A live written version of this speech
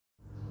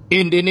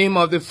In the name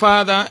of the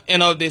Father,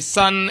 and of the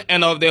Son,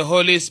 and of the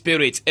Holy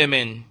Spirit.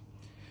 Amen.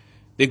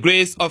 The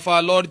grace of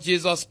our Lord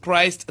Jesus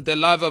Christ, the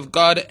love of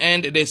God,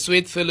 and the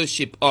sweet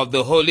fellowship of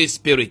the Holy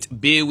Spirit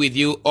be with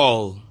you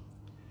all.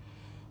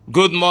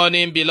 Good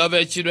morning,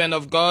 beloved children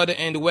of God,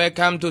 and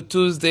welcome to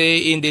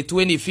Tuesday in the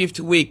 25th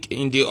week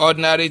in the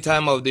ordinary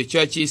time of the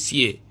church's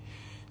year.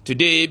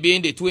 Today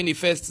being the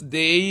 21st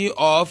day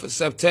of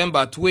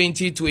September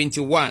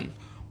 2021,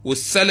 we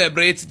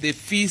celebrate the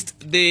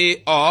feast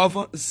day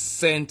of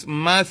Saint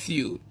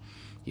Matthew.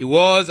 He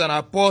was an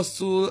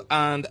apostle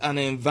and an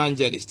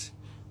evangelist.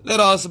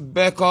 Let us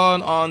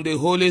beckon on the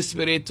Holy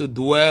Spirit to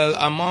dwell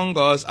among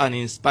us and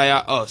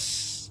inspire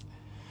us.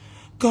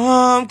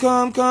 Come,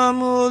 come, come,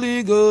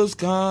 Holy Ghost,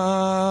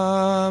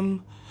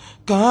 come.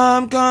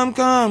 Come, come,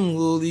 come,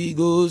 Holy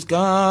Ghost,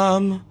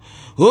 come.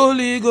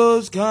 Holy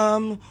Ghost,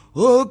 come.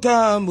 Oh,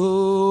 come,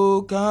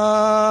 oh,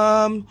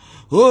 come.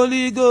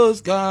 Holy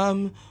Ghost,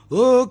 come.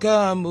 Oh,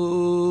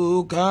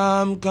 come,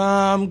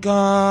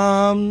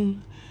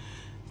 come.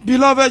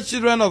 Beloved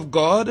children of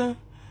God,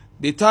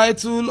 the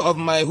title of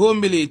my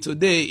homily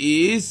today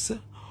is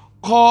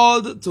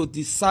Called to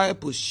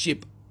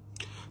Discipleship.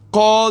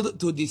 Called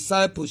to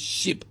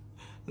Discipleship.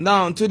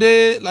 Now,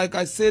 today, like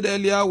I said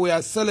earlier, we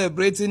are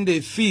celebrating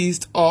the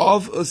feast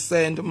of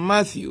Saint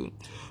Matthew.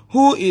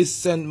 Who is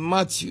Saint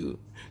Matthew?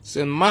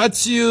 Saint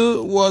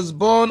Matthew was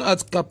born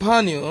at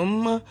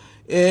Capernaum,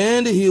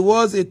 and he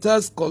was a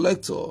tax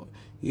collector.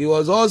 He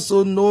was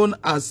also known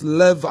as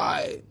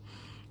Levi.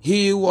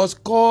 He was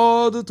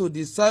called to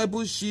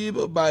discipleship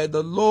by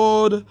the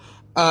Lord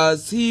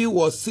as he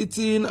was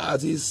sitting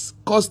at his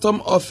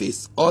custom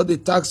office or the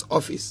tax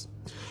office.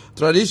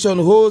 Tradition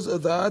holds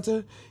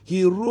that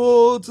he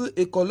wrote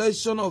a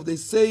collection of the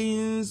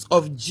sayings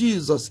of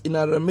Jesus in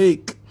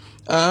Aramaic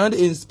and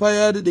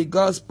inspired the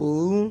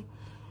gospel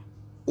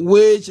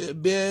which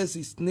bears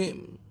his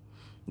name.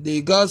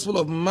 The Gospel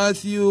of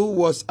Matthew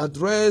was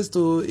addressed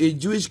to a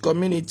Jewish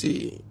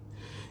community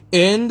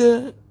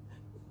and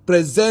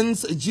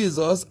presents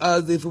Jesus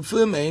as the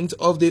fulfillment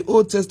of the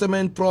Old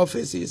Testament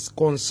prophecies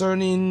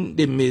concerning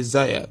the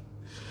Messiah.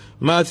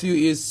 Matthew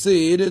is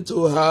said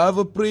to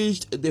have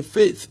preached the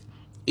faith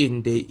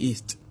in the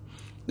East.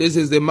 This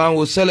is the man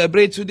we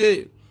celebrate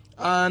today,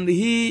 and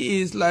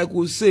he is, like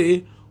we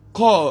say,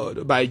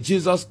 called by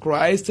Jesus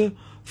Christ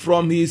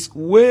from his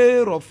way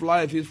of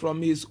life,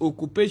 from his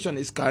occupation,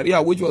 his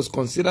career, which was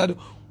considered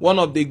one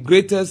of the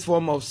greatest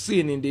form of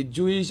sin in the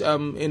Jewish,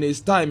 in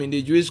his time in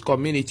the Jewish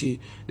community,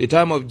 the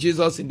time of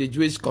Jesus in the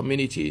Jewish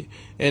community,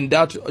 and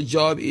that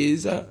job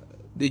is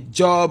the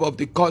job of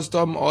the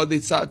custom or the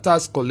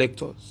tax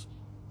collectors.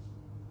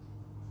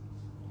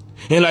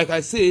 And like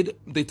I said,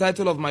 the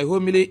title of my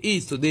homily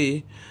is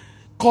today,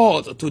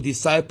 Called to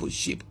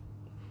Discipleship.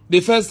 The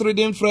first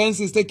reading,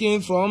 friends, is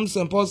taken from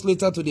St. Paul's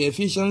letter to the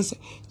Ephesians,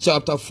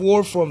 chapter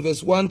 4, from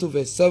verse 1 to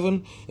verse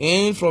 7,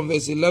 and from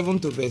verse 11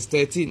 to verse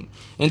 13.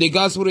 And the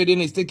gospel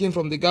reading is taken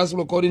from the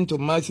gospel according to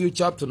Matthew,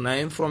 chapter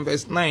 9, from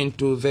verse 9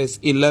 to verse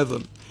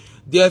 11.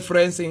 Dear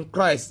friends in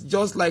Christ,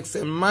 just like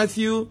St.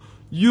 Matthew,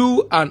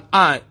 you and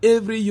I,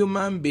 every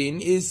human being,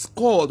 is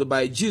called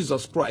by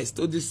Jesus Christ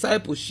to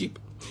discipleship.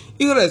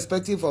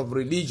 Irrespective of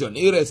religion,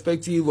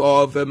 irrespective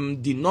of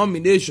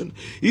denomination,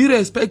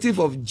 irrespective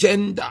of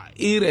gender,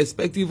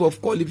 irrespective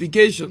of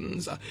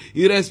qualifications,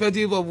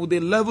 irrespective of the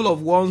level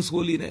of one's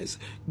holiness,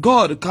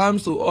 God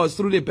comes to us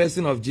through the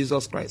person of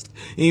Jesus Christ,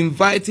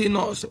 inviting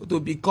us to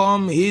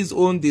become his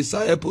own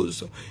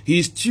disciples,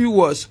 his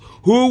stewards,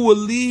 who will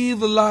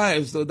live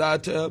lives so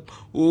that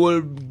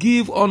will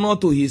give honor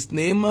to his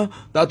name,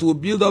 that will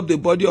build up the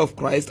body of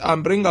Christ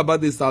and bring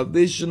about the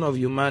salvation of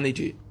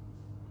humanity.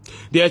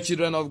 Dear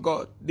children of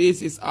God,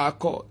 this is our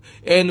call.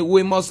 And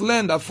we must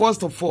learn that,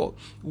 first of all,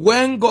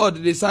 when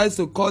God decides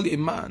to call a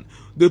man,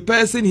 the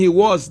person he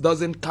was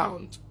doesn't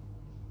count.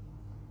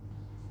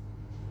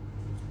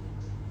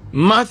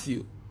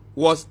 Matthew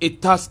was a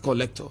tax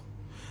collector.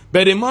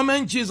 But the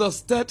moment Jesus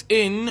stepped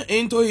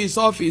into his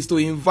office to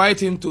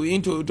invite him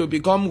to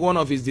become one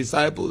of his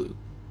disciples,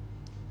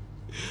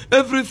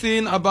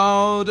 everything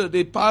about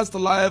the past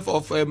life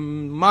of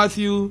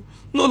Matthew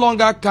no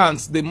longer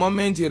counts the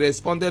moment he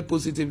responded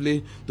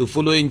positively to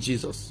following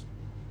Jesus.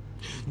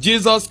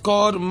 Jesus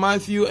called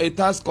Matthew a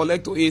tax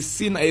collector, a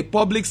sinner, a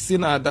public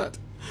sinner at that.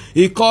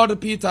 He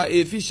called Peter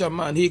a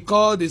fisherman. He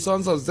called the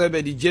sons of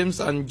Zebedee, James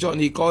and John.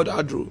 He called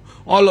Andrew.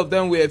 All of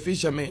them were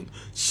fishermen.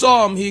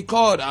 Some he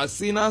called as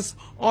sinners.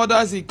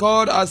 Others he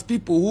called as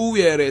people who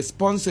were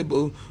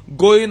responsible,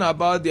 going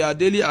about their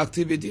daily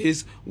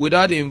activities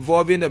without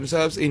involving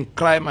themselves in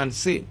crime and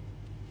sin.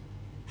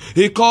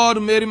 He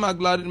called Mary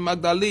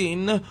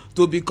Magdalene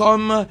to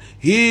become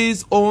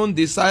his own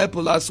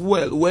disciple as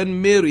well. When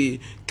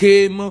Mary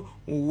came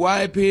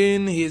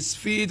wiping his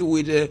feet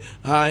with her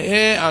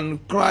hair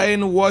and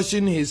crying,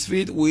 washing his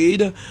feet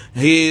with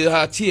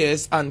her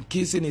tears and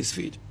kissing his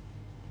feet.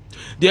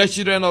 Dear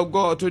children of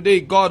God,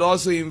 today God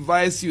also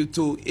invites you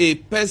to a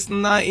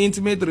personal,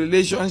 intimate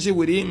relationship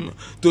with Him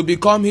to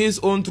become His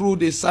own true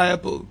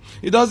disciple.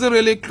 It doesn't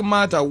really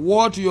matter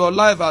what your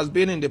life has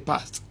been in the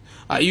past.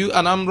 Are you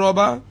an armed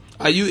robber?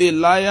 Are you a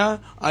liar?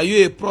 Are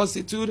you a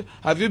prostitute?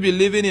 Have you been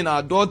living in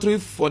adultery,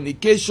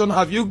 fornication?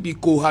 Have you been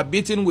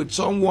cohabiting with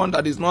someone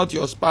that is not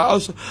your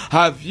spouse?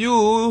 Have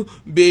you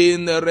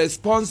been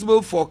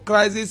responsible for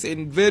crises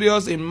in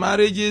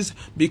marriages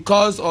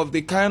because of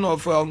the kind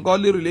of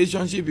ungodly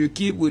relationship you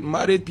keep with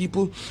married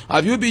people?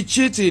 Have you been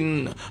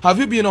cheating? Have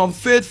you been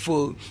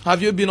unfaithful?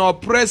 Have you been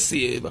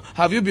oppressive?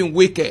 Have you been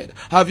wicked?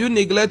 Have you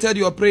neglected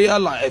your prayer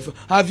life?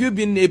 Have you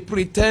been a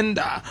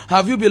pretender?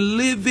 Have you been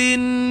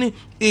living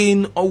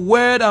in a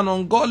weird and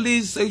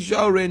ungodly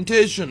sexual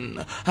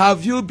orientation?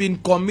 Have you been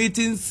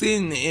committing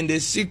sin in the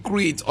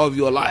secret of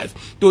your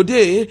life?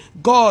 Today,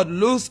 God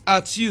looks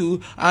at you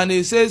and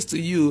He says to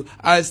you,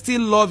 I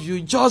still love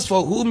you just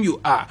for whom you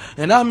are.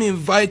 And I'm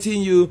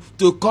inviting you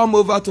to come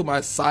over to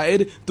my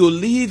side, to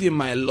live in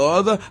my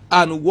love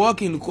and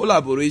walk in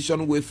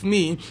collaboration with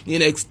me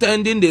in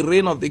extending the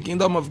reign of the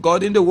kingdom of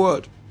God in the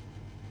world.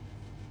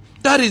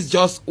 That is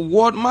just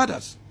what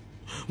matters.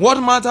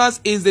 What matters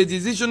is the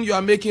decision you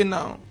are making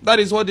now. That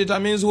is what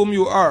determines whom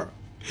you are.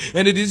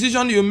 And the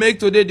decision you make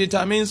today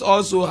determines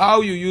also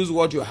how you use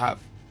what you have.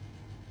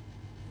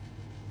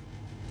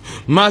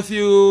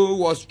 Matthew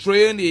was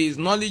trained, he is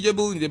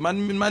knowledgeable in the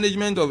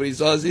management of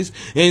resources,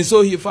 and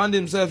so he found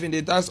himself in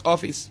the tax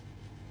office,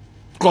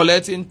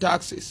 collecting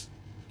taxes.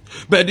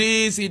 But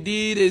this he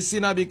did a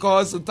sinner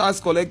because tax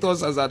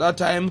collectors as at that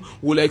time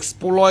will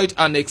exploit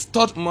and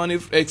extort money,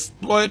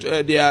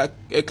 their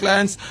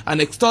clients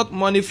and extort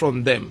money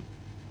from them.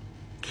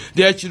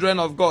 Dear children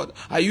of God,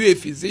 are you a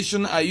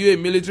physician? Are you a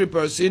military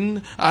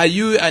person? Are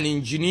you an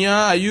engineer?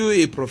 Are you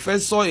a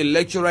professor, a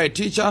lecturer, a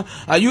teacher?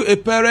 Are you a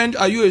parent?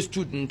 Are you a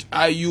student?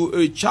 Are you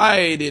a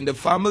child in the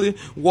family?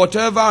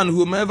 Whatever and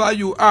whomever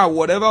you are,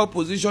 whatever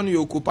position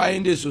you occupy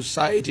in the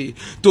society,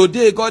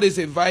 today God is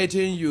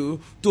inviting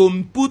you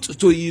to put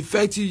to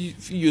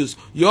effective use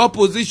your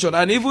position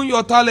and even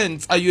your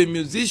talents. Are you a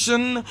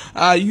musician?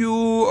 Are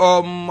you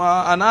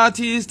an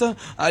artist?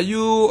 Are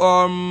you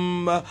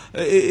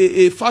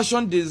a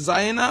fashion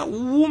designer?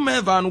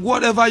 Whomever and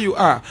whatever you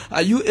are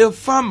you a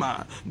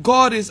farmer?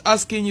 God is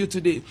asking you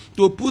today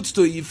to put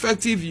to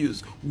effective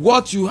use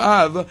what you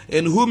have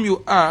and whom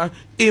you are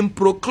in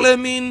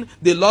proclaiming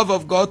the love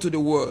of God to the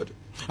world.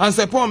 And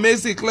St. Paul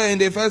makes it clear in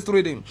the first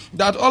reading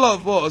that all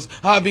of us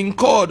have been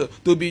called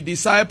to be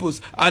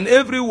disciples, and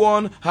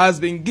everyone has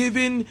been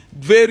given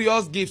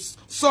various gifts.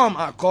 Some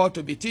are called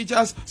to be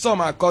teachers,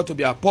 some are called to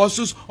be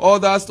apostles,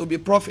 others to be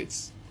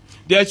prophets.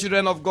 Dear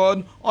children of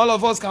God, all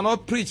of us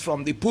cannot preach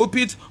from the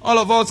pulpit. All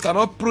of us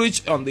cannot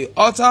preach on the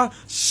altar.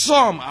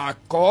 Some are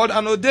called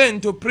and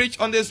ordained to preach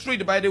on the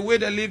street by the way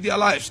they live their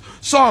lives.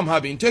 Some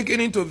have been taken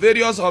into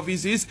various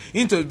offices,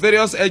 into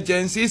various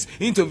agencies,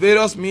 into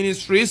various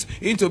ministries,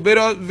 into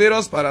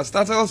various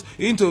parastatals,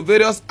 into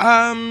various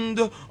arm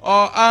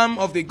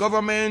of the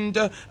government,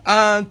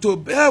 and to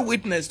bear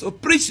witness, to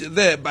preach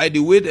there by the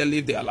way they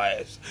live their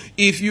lives.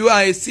 If you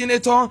are a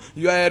senator,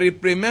 you are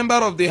a member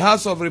of the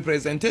House of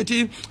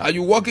Representatives, are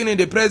you working in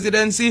the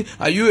presidency?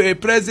 Are you a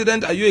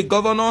president? Are you a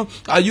governor?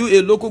 Are you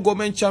a local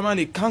government chairman,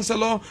 a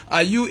councillor?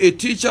 Are you a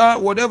teacher?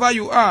 Whatever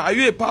you are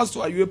you a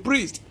pastor? Are you a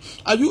priest?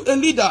 Are you a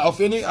leader of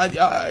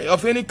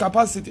any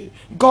capacity?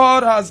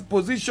 God has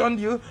positioned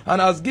you and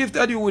has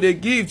gifted you with a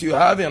gift you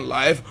have in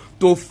life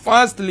to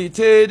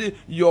facilitate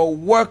your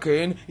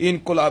working in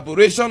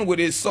collaboration with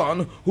His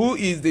Son, who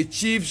is the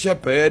chief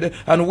shepherd,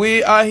 and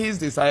we are His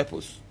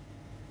disciples.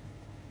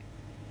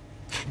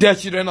 Dear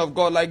children of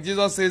God, like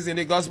Jesus says in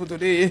the gospel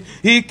today,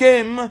 He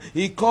came,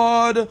 He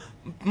called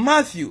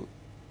Matthew.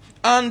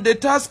 And the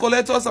tax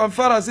collectors and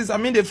Pharisees,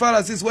 the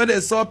Pharisees, when they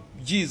saw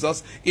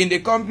Jesus in the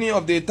company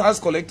of the tax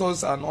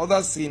collectors and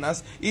other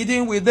sinners,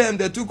 eating with them,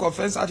 they took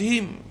offense at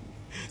Him,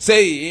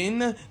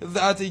 saying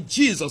that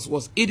Jesus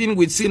was eating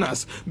with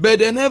sinners. But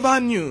they never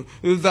knew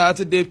that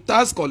the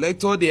tax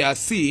collector they are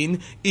seeing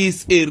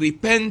is a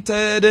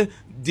repented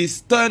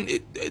disciple,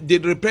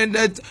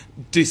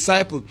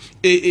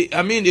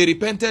 a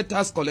repentant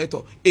tax collector,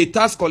 a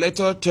tax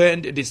collector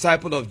turned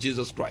disciple of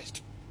Jesus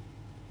Christ.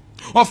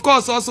 Of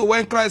course, also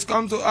when Christ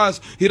comes to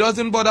us, He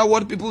doesn't bother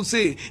what people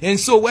say. And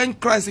so when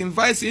Christ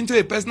invites you into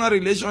a personal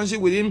relationship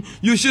with Him,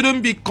 you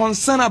shouldn't be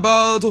concerned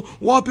about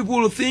what people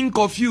will think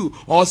of you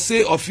or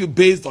say of you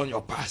based on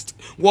your past.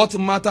 What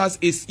matters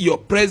is your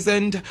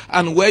present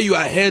and where you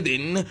are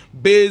heading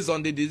based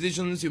on the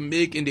decisions you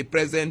make in the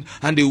present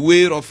and the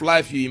way of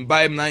life you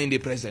imbibe now in the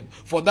present.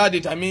 For that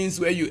determines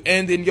where you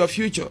end in your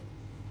future.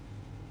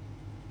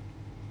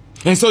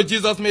 And so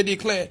Jesus made it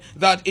clear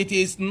that it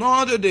is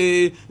not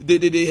the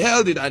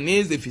healthy that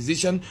needs the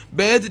physician,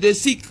 but the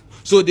sick.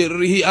 So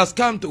He has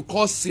come to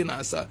cause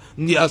sinners.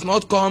 He has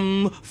not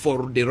come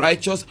for the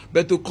righteous,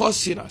 but to cause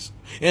sinners.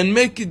 And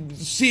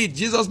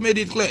Jesus made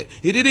it clear.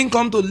 He didn't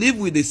come to live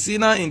with the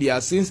sinner in their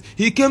sins.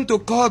 He came to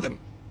call them.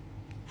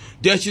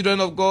 Dear children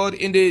of God,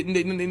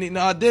 in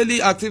our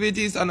daily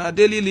activities and our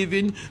daily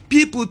living,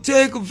 people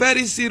take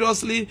very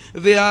seriously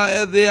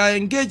their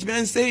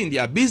engagements, say in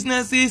their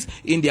businesses,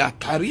 in their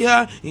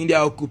career, in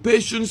their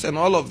occupations, and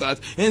all of that.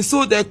 And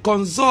so they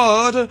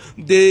consult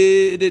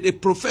the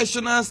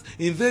professionals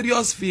in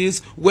various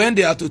fields when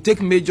they are to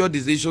take major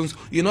decisions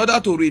in order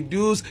to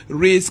reduce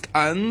risk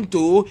and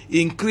to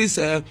increase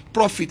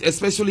profit,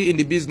 especially in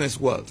the business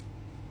world.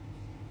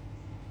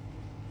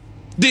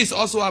 This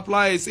also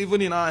applies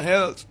even in our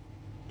health.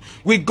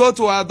 We go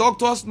to our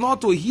doctors not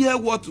to hear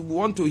what we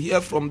want to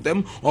hear from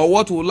them or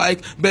what we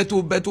like, but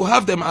to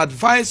have them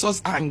advise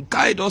us and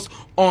guide us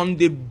on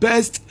the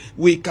best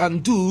we can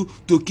do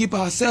to keep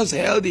ourselves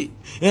healthy.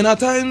 And at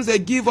times they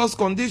give us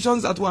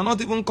conditions that we are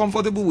not even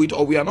comfortable with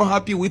or we are not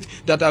happy with,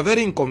 that are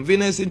very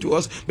inconveniencing to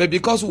us, but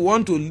because we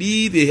want to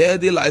live a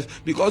healthy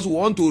life, because we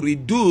want to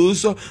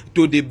reduce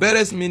to the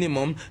barest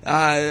minimum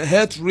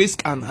health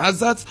risk and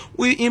hazards,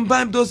 we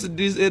imbibe those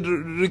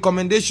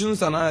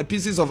recommendations and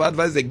pieces of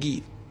advice they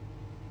give.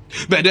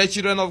 But the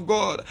children of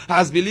God,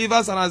 as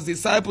believers and as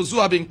disciples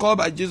who have been called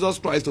by Jesus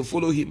Christ to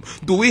follow him,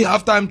 do we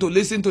have time to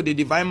listen to the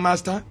divine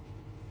master?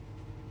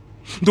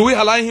 Do we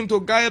allow him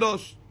to guide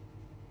us?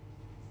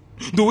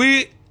 Do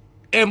we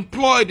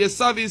employ the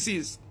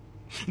services,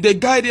 the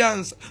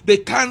guidance, the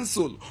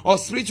counsel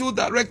of spiritual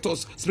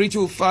directors,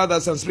 spiritual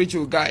fathers, and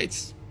spiritual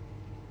guides?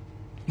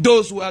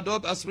 Those who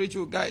adopt as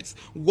spiritual guides,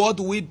 what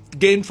do we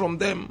gain from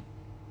them?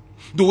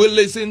 Do we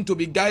listen to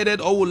be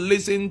guided, or will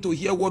listen to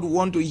hear what we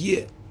want to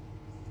hear?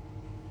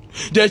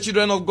 Dear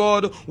children of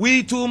God,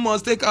 we too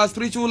must take our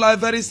spiritual life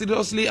very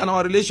seriously and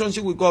our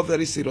relationship with God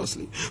very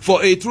seriously.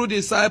 For a true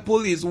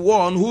disciple is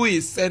one who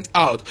is sent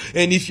out.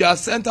 And if you are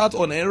sent out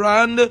on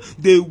errand,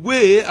 the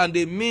way and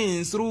the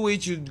means through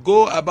which you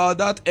go about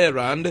that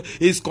errand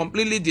is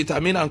completely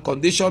determined and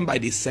conditioned by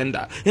the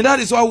sender. And that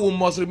is why we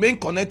must remain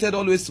connected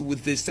always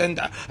with the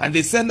sender. And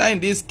the sender in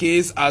this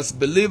case, as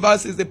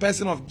believers, is the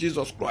person of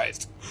Jesus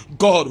Christ,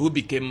 God who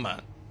became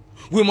man.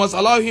 We must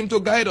allow him to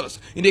guide us.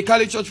 In the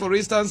Catholic Church, for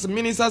instance,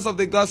 ministers of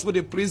the gospel,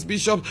 the priests,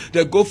 bishops,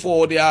 they go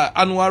for their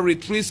annual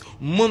retreats,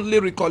 monthly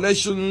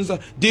recollections,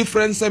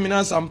 different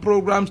seminars and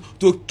programs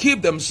to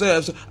keep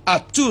themselves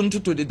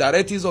attuned to the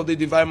directives of the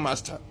divine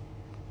master.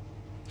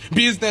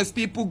 Business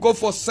people go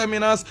for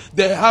seminars.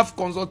 They have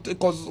consultants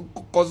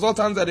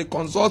that they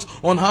consult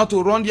on how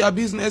to run their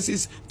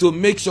businesses to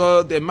make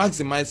sure they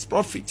maximize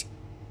profit.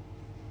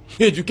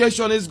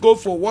 Educationists go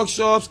for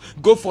workshops,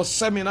 go for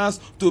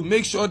seminars to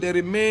make sure they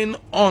remain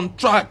on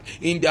track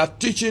in their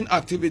teaching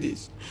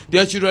activities.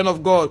 Dear children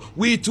of God,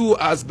 we too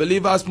as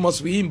believers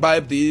must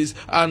imbibe this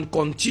and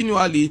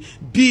continually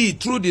be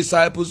true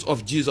disciples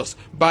of Jesus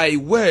by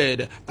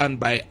word and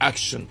by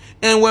action.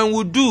 And when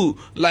we do,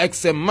 like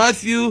St.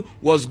 Matthew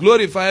was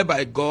glorified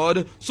by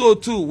God, so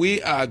too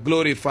we are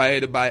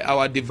glorified by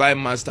our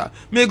divine master.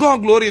 May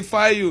God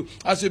glorify you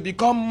as you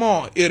become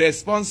more a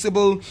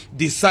responsible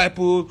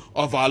disciple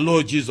of our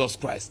Lord Jesus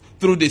Christ,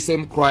 through the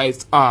same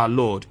Christ our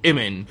Lord.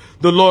 Amen.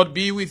 The Lord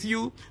be with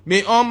you.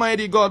 May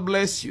Almighty God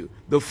bless you,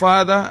 the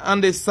Father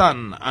and the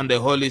Son and the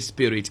Holy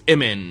Spirit.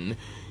 Amen.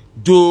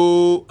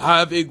 Do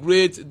have a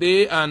great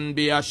day and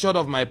be assured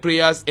of my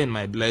prayers and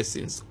my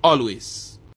blessings always.